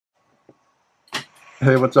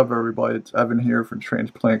Hey, what's up everybody? It's Evan here from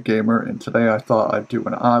Transplant Gamer, and today I thought I'd do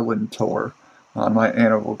an island tour on my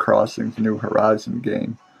Animal Crossing New Horizon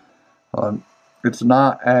game. It's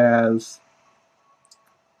not as,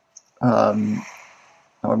 um,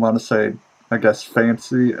 I want to say, I guess,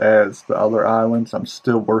 fancy as the other islands. I'm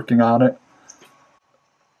still working on it.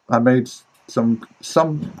 I made some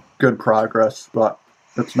good progress, but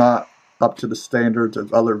it's not up to the standards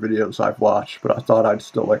of other videos I've watched, but I thought I'd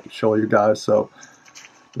still like to show you guys. So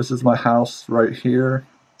this is my house right here,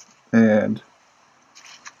 and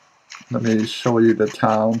let me show you the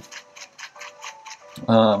town.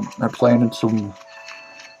 I planted some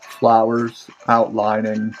flowers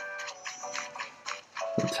outlining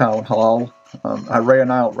the town hall. I ran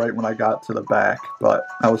out right when I got to the back, but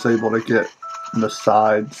I was able to get the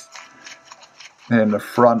sides and the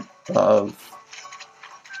front of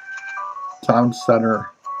town center,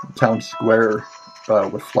 town square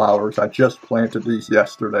with flowers. I just planted these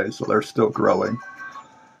yesterday, so they're still growing.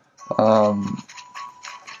 Now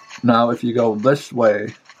if you go this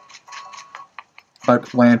way, I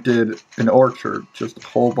planted an orchard, just a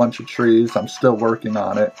whole bunch of trees. I'm still working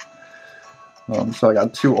on it. So I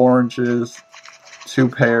got 2 oranges, 2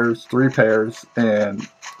 pears, 3 pears, and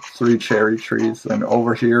 3 cherry trees. And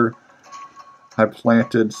over here, I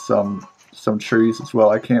planted some trees as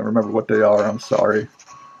well. I can't remember what they are, I'm sorry.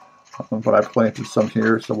 But I planted some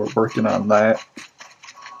here, so we're working on that.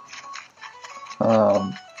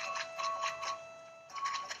 I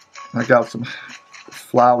got some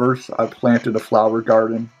flowers. I planted a flower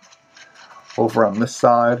garden over on this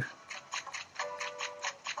side.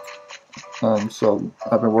 So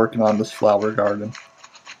I've been working on this flower garden.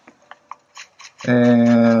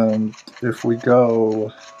 And if we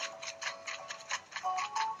go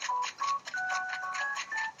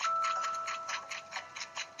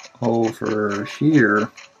over here,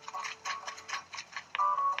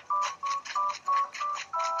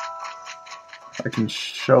 I can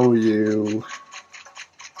show you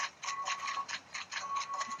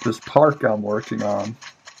this park I'm working on.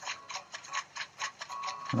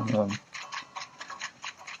 So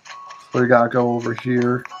we gotta go over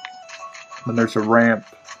here. Then there's a ramp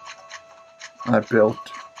I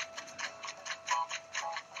built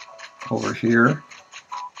over here.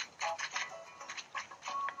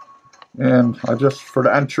 And for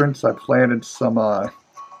the entrance, I planted some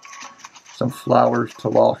flowers to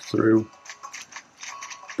walk through.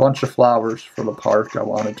 Bunch of flowers for the park. I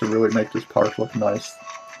wanted to really make this park look nice.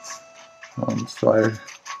 So I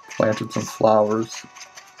planted some flowers.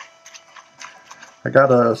 I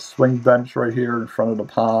got a swing bench right here in front of the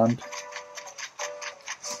pond.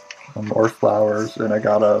 More flowers, and I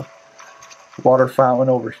got a water fountain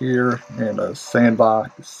over here and a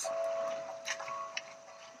sandbox,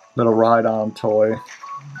 little ride-on toy,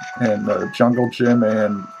 and a jungle gym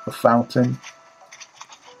and a fountain.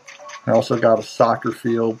 I also got a soccer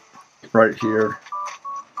field right here.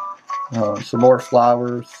 Some more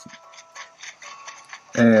flowers,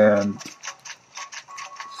 and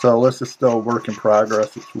so this is still a work in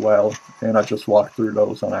progress as well, and I just walked through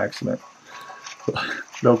those on accident.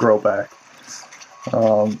 They'll grow back.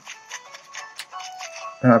 And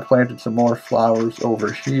I planted some more flowers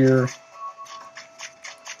over here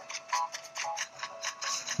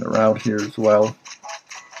and around here as well.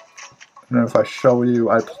 And if I show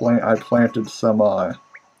you, I planted some. I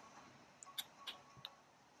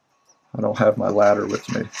don't have my ladder with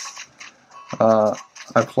me. I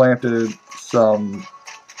planted some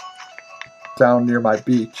down near my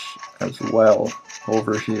beach as well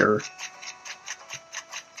over here.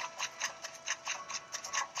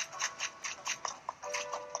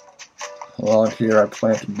 Along here I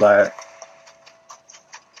planted that.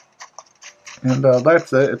 And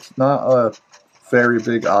that's it. It's not a very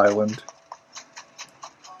big island.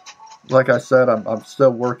 Like I said, I'm still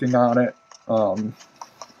working on it.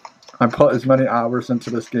 I put as many hours into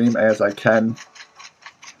this game as I can.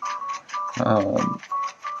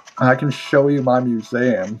 I can show you my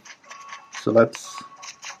museum. So let's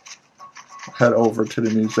head over to the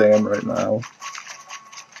museum right now.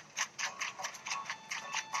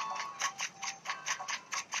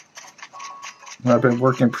 I've been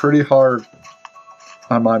working pretty hard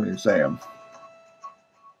on my museum.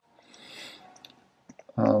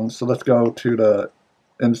 So let's go to the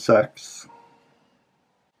insects.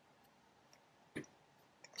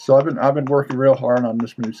 So I've been working real hard on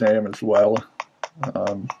this museum as well.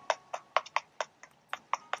 I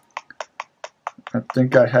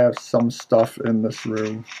think I have some stuff in this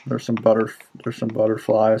room. There's some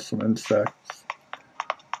butterflies, some insects.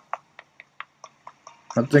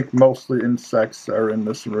 I think mostly insects are in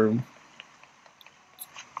this room.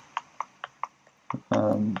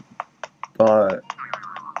 But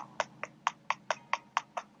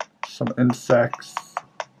some insects.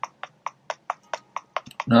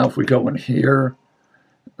 Now if we go in here,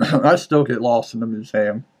 I still get lost in the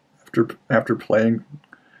museum after playing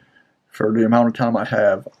for the amount of time I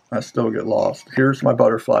have. I still get lost. Here's my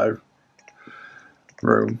butterfly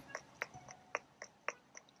room.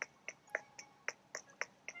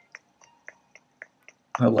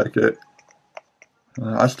 I like it.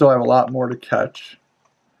 I still have a lot more to catch.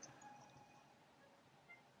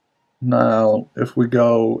 Now, if we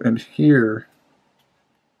go in here,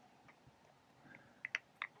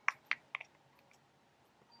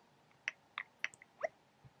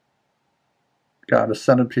 got a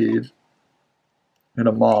centipede and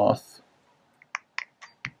a moth.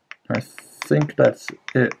 I think that's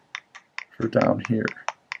it for down here.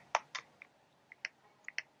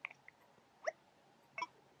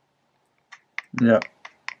 Yeah.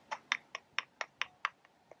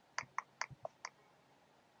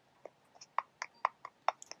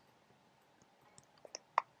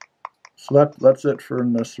 So that's it for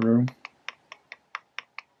in this room.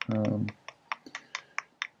 Let's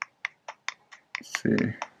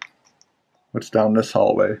see what's down this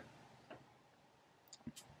hallway.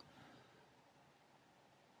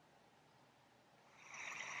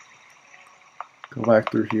 Go back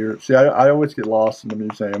through here. See, I always get lost in the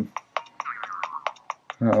museum.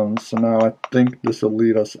 So now I think this will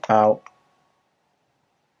lead us out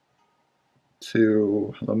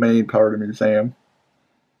to the main part of the museum.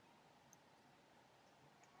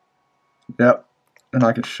 Yep, and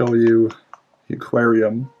I can show you the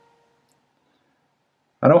aquarium.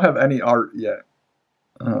 I don't have any art yet.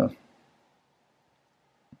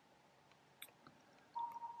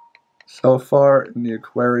 So far in the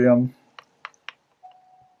aquarium,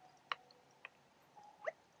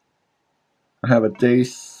 I have a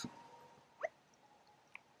dace.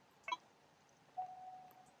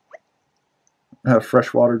 I have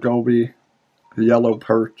freshwater goby, a yellow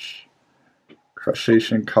perch,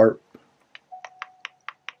 crustacean carp.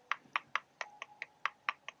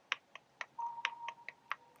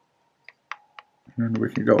 And we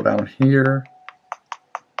can go down here.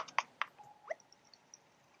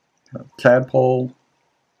 A tadpole,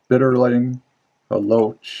 bitterling, a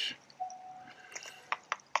loach.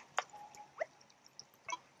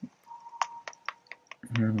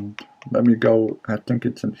 And let me go, I think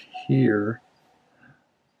it's in here.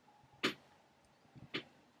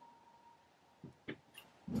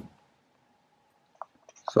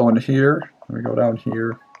 So in here, let me go down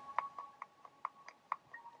here.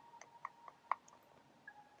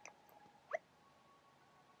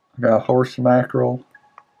 I got a horse mackerel.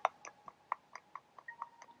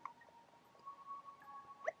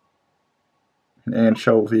 An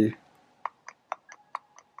anchovy.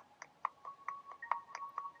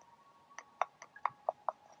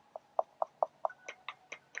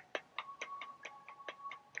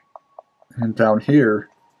 And down here,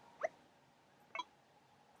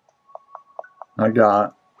 I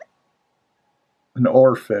got an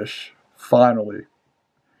oarfish. Finally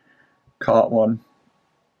caught one.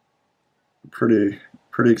 Pretty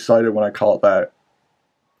excited when I caught that.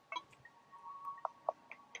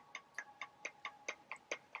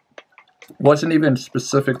 Wasn't even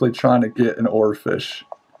specifically trying to get an oarfish,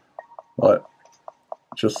 but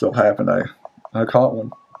just so happened I caught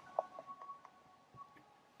one.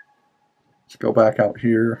 Let's go back out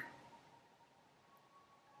here.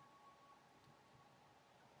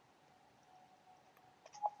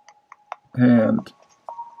 And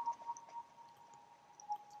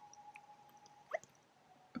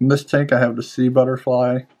in this tank I have the sea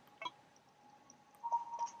butterfly,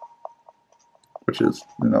 which is,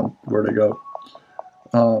 you know, where to go.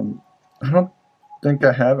 I don't think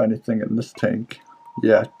I have anything in this tank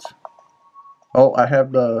yet. Oh, I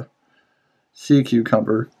have the sea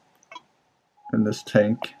cucumber in this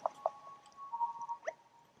tank.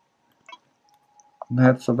 And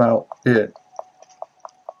that's about it.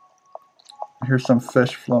 Here's some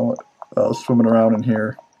fish swimming around in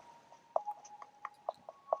here.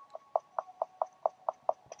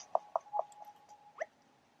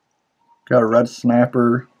 Got a red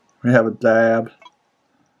snapper. We have a dab.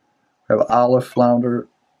 We have an olive flounder.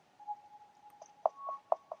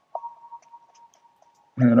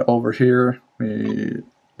 And over here, we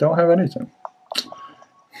don't have anything.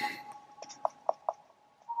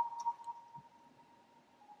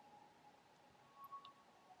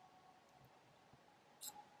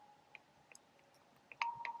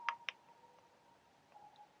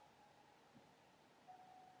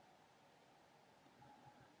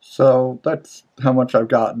 So that's how much I've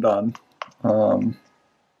gotten done.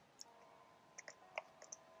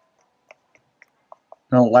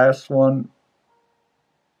 Now last one.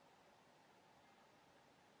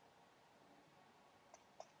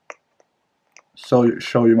 So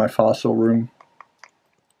show you my fossil room.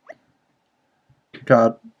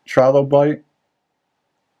 Got trilobite.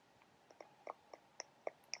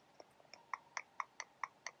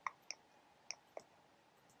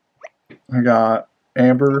 I got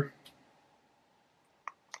amber.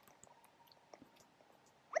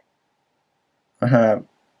 I have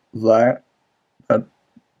that.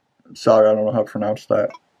 Sorry, I don't know how to pronounce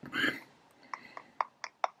that.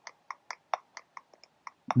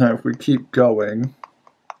 Now if we keep going,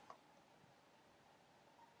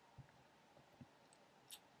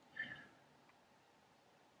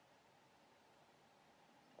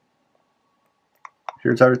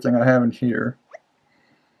 here's everything I have in here.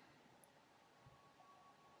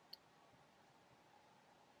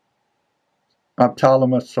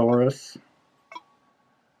 Ophthalmosaurus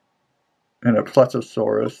and a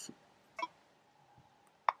plesiosaurus,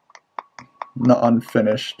 not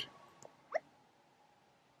unfinished.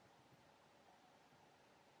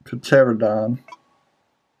 Pterodon,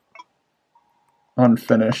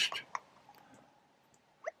 unfinished.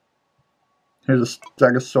 Here's a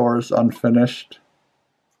stegosaurus, unfinished.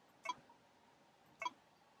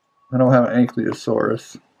 I don't have an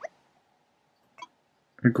ankylosaurus.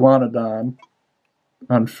 Iguanodon,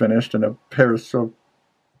 unfinished, and a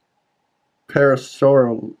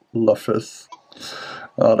Parasaurolophus.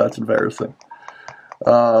 Oh, that's embarrassing.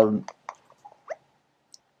 Got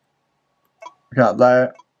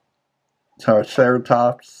that.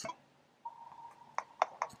 Triceratops.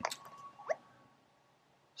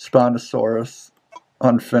 Spinosaurus,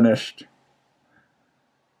 unfinished.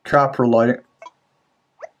 Coprolite.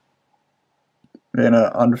 And an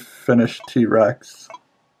unfinished T-Rex.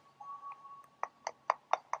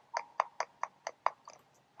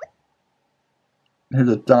 Here's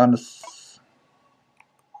a dinosaur.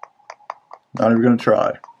 Not even gonna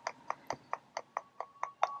try.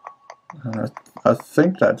 I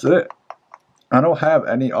think that's it. I don't have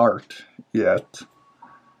any art yet.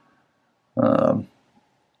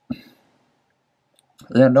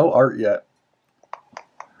 Yeah, no art yet.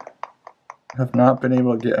 Have not been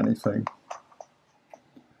able to get anything.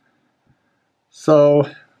 So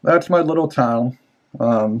that's my little town.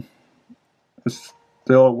 It's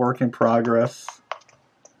still a work in progress.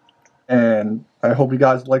 And I hope you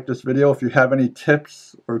guys like this video. If you have any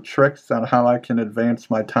tips or tricks on how I can advance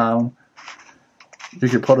my town, you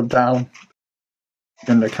can put them down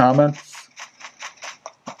in the comments.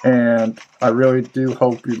 And I really do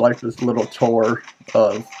hope you like this little tour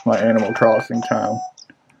of my Animal Crossing town.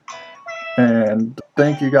 And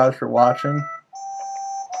thank you guys for watching.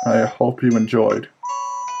 I hope you enjoyed.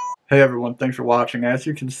 Hey everyone, thanks for watching. As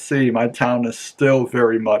you can see, my town is still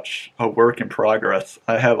very much a work in progress.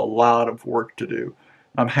 I have a lot of work to do.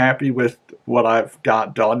 I'm happy with what I've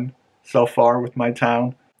got done so far with my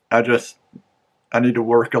town. I need to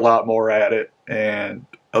work a lot more at it, and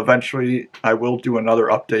eventually I will do another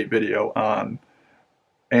update video on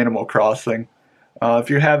Animal Crossing. If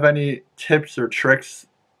you have any tips or tricks,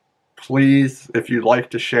 please, if you'd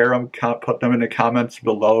like to share them, put them in the comments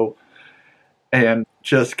below. And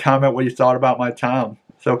just comment what you thought about my town.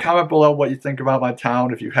 So comment below what you think about my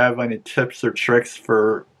town. If you have any tips or tricks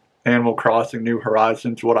for Animal Crossing New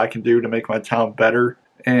Horizons, what I can do to make my town better.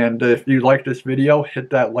 And if you like this video,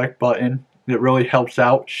 hit that like button. It really helps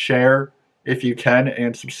out. Share if you can,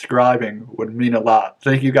 and subscribing would mean a lot.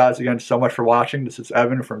 Thank you guys again so much for watching. This is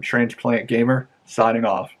Evan from Transplant Gamer, signing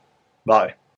off. Bye.